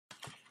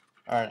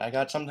Alright, I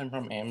got something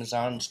from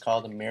Amazon. It's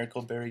called the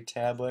Miracle Berry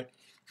Tablet.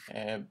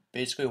 And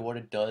basically what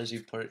it does,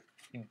 you put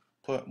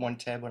one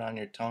tablet on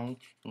your tongue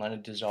and let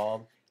it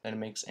dissolve. Then it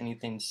makes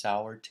anything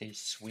sour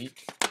taste sweet.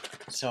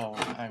 So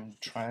I'm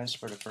trying this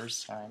for the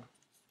first time.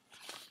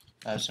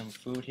 I have some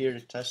food here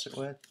to test it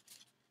with.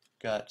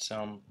 Got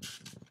some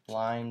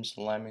limes,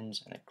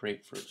 lemons, and a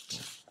grapefruit.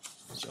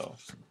 So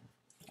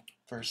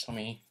first let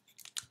me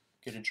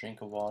get a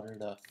drink of water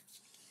to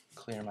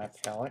clear my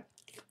palate.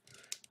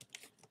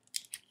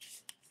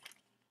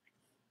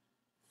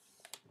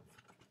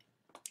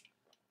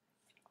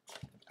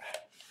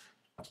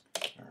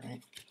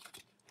 Alright.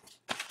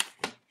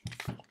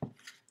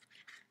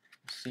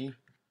 See?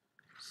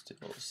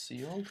 Still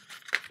sealed.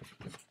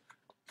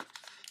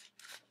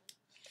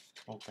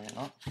 Open it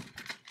up.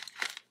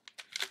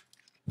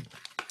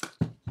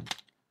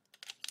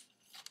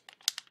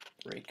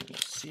 Breaking the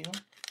seal.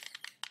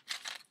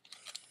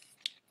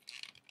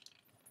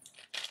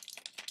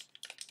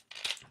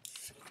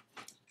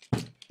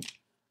 There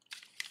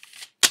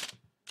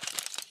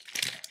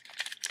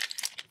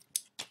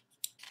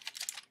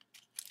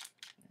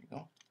you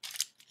go.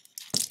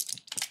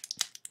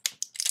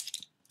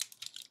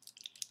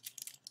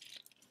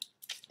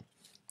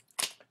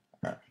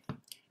 Alright. You're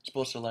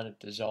supposed to let it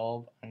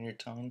dissolve on your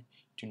tongue.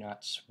 Do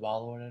not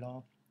swallow it at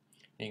all.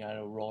 You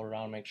gotta roll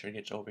around, make sure it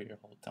gets over your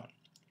whole tongue.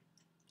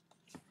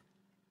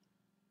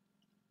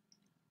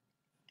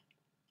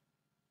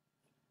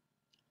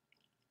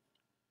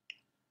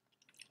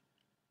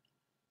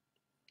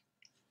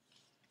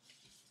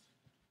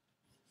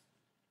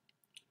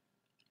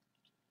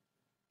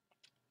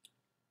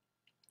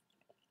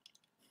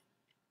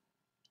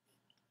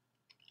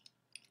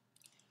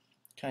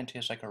 Kind of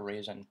tastes like a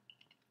raisin.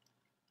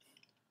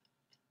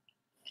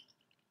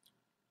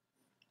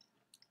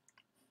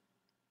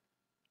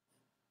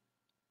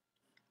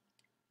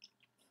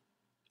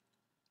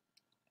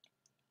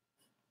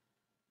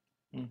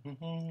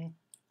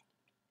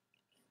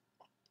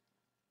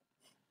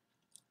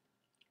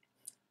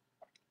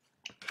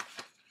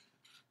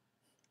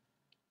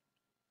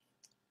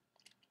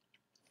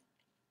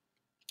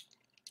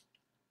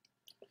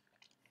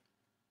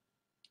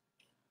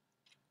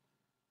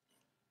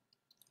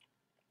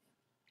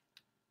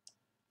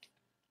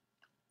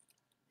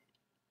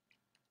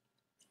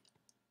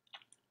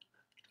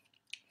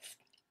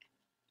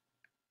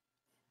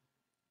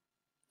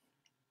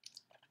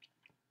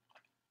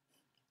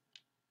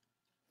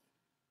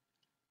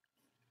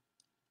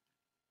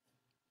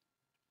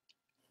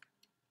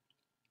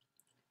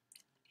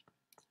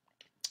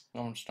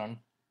 Almost done.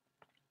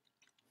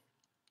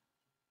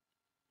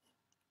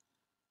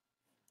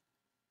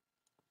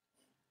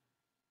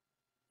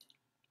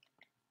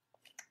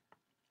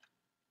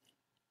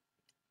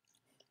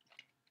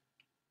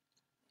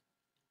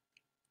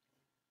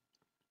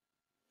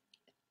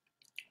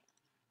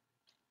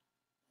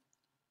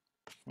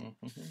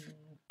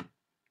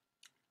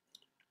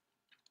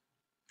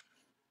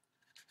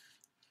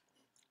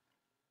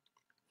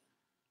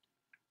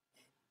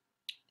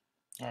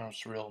 Oh,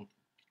 it's real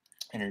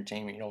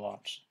entertainment to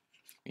watch.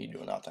 Me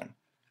doing nothing.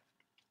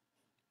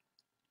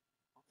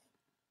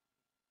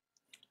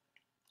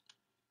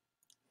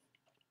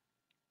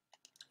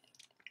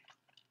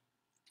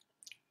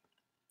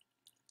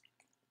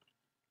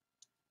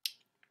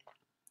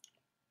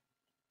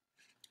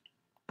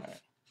 Alright.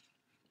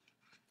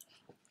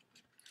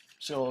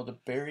 So the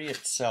berry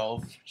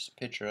itself, there's a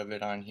picture of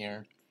it on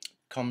here,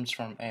 comes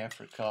from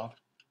Africa.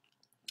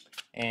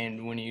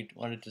 And when you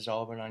let it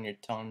dissolve it on your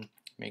tongue, it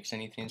makes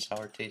anything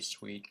sour taste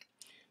sweet.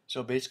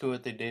 So basically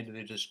what they did,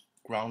 they just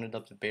grounded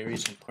up the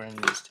berries and put it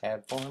in these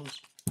tab forms.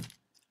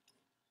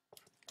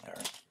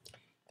 Alright.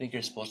 I think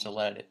you're supposed to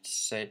let it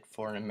sit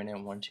for a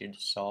minute once you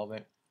dissolve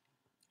it.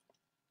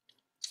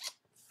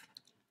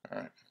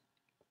 Alright.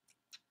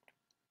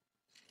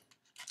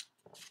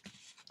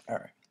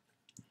 Alright.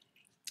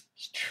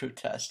 It's true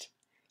test.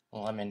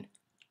 Lemon.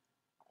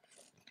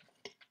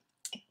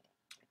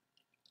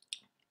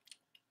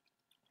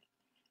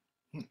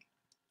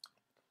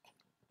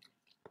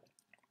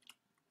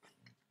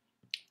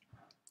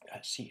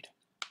 Got a seed.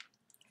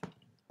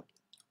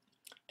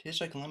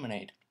 Tastes like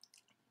lemonade.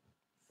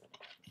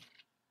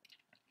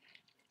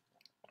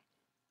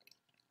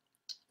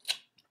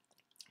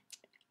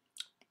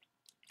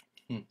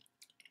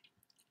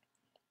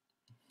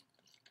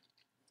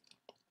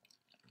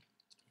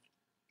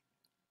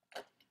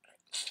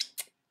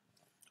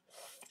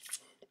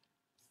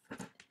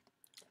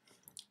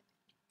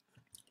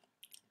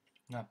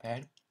 Not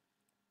bad.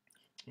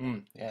 Yeah,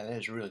 that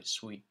is really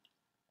sweet.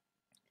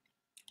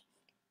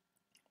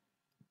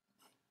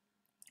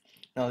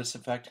 Now this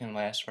effect can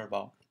last for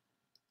about,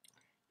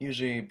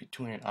 usually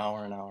between an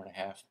hour and a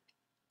half.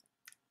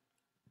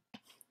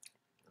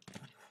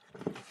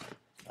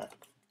 Alright.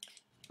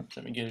 So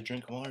let me get a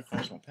drink of water,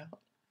 cleanse my palate.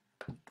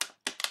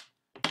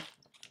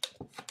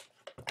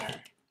 Alright.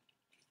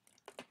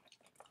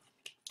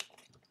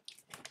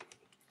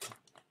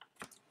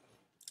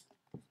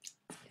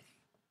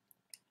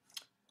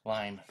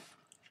 Lime.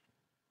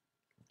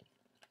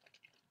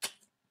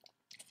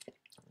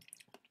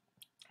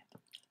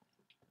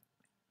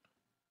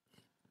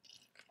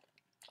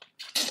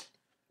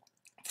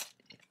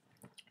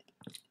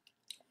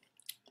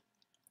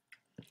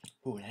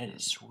 Ooh, that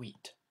is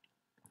sweet.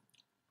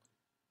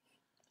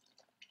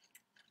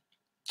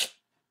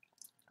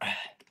 Alright.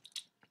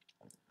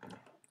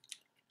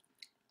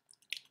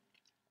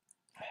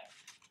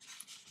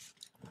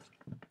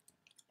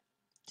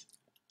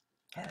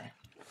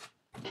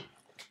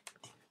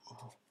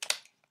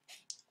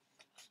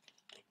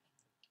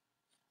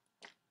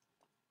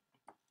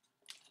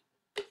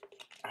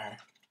 Alright.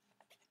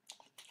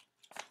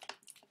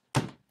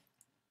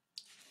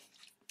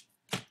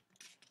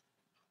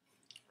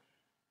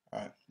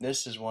 Alright,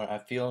 this is one I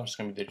feel is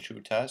going to be the true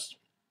test.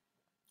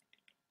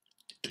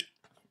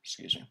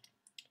 Excuse me.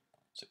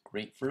 It's a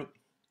grapefruit.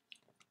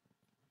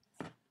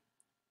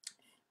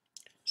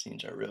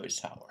 These are really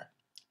sour.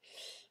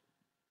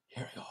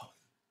 Here we go.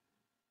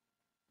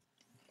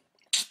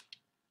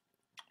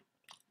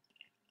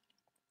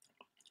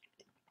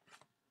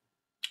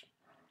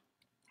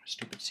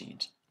 Stupid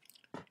seeds.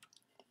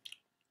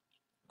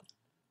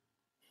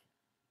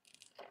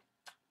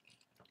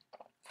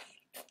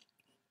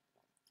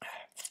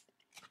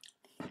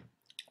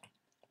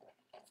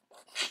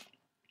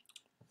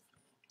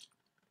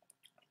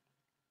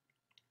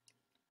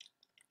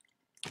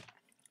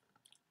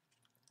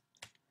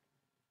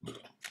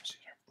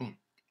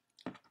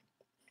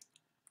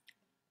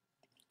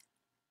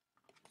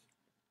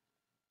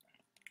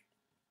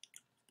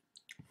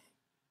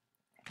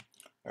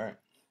 Alright.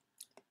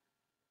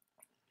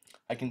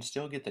 I can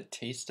still get the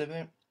taste of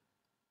it,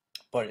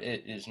 but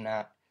it is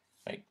not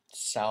like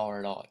sour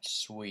at all. It's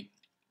sweet.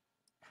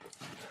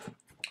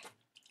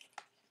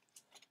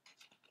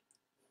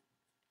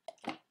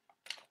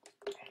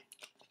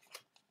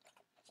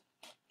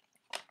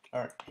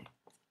 Alright.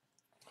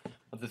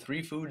 Of the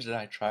 3 foods that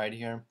I tried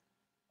here,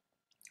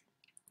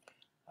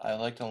 I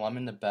like the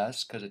lemon the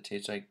best because it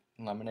tastes like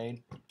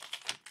lemonade.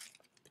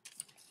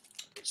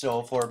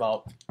 So for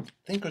about, I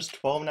think it was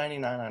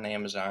 $12.99 on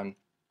Amazon,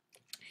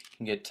 you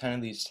can get 10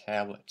 of these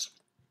tablets.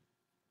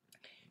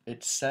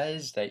 It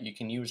says that you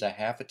can use a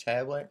half a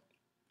tablet,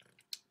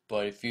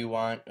 but if you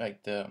want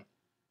like to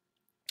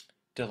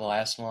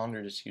last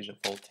longer, just use a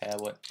full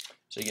tablet.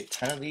 So you get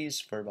 10 of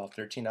these for about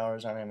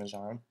 $13 on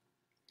Amazon.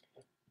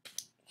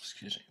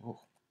 Excuse me. Ooh.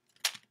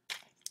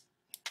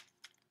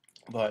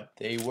 But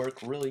they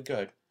work really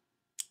good.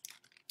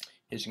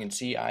 As you can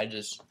see, I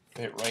just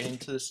fit right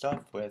into the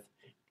stuff with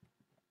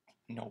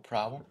no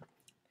problem.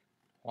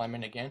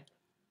 Lemon again.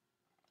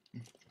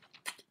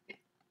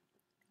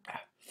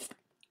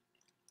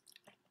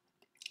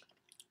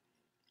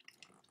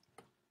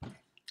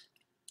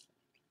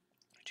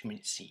 Too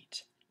many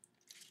seeds.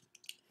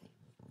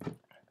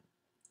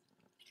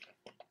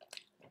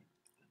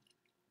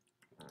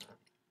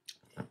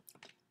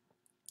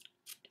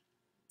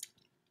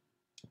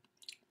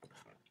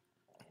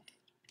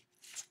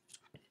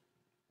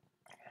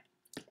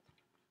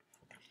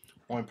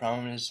 Only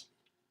problem is,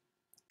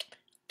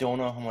 don't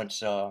know how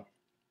much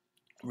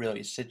really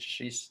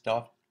citrusy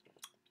stuff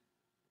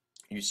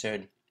you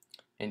should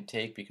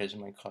intake because it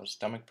might cause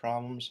stomach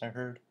problems, I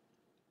heard.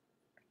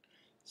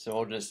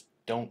 So just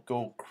don't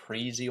go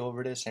crazy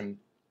over this and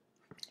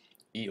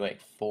eat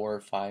like 4 or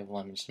 5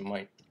 lemons. It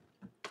might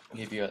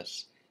give you a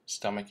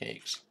stomach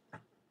aches.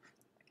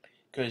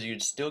 Because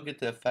you'd still get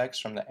the effects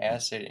from the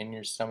acid in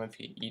your stomach if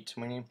you eat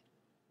too many.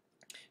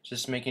 It's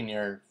just making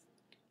your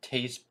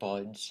taste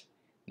buds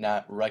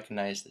not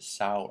recognize the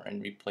sour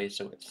and replace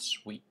it with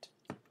sweet.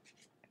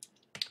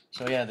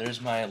 So yeah,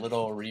 there's my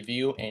little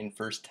review and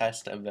first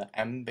test of the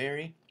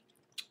MBerry.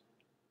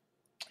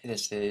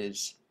 This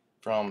is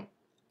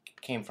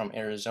came from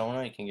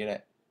Arizona. You can get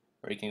it,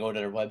 or you can go to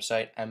their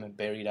website,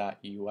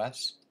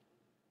 MBerry.us.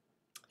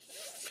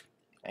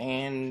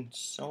 And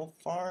so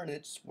far,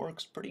 it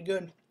works pretty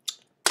good.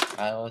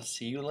 I'll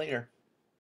see you later.